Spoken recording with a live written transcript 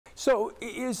So,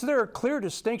 is there a clear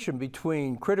distinction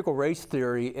between critical race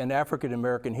theory and African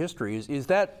American history? Is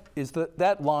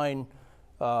that line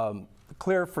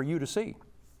clear for you to see?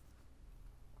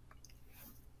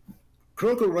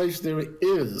 Critical race theory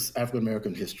is African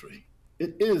American history.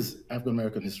 It is African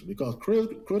American history because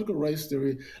critical race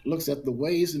theory looks at the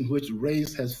ways in which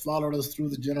race has followed us through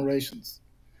the generations,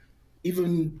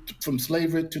 even from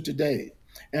slavery to today.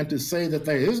 And to say that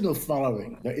there is no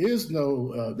following, there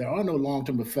are no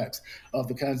long-term effects of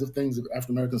the kinds of things that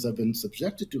African Americans have been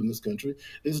subjected to in this country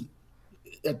is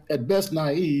at best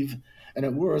naive and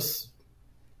at worst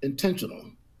intentional.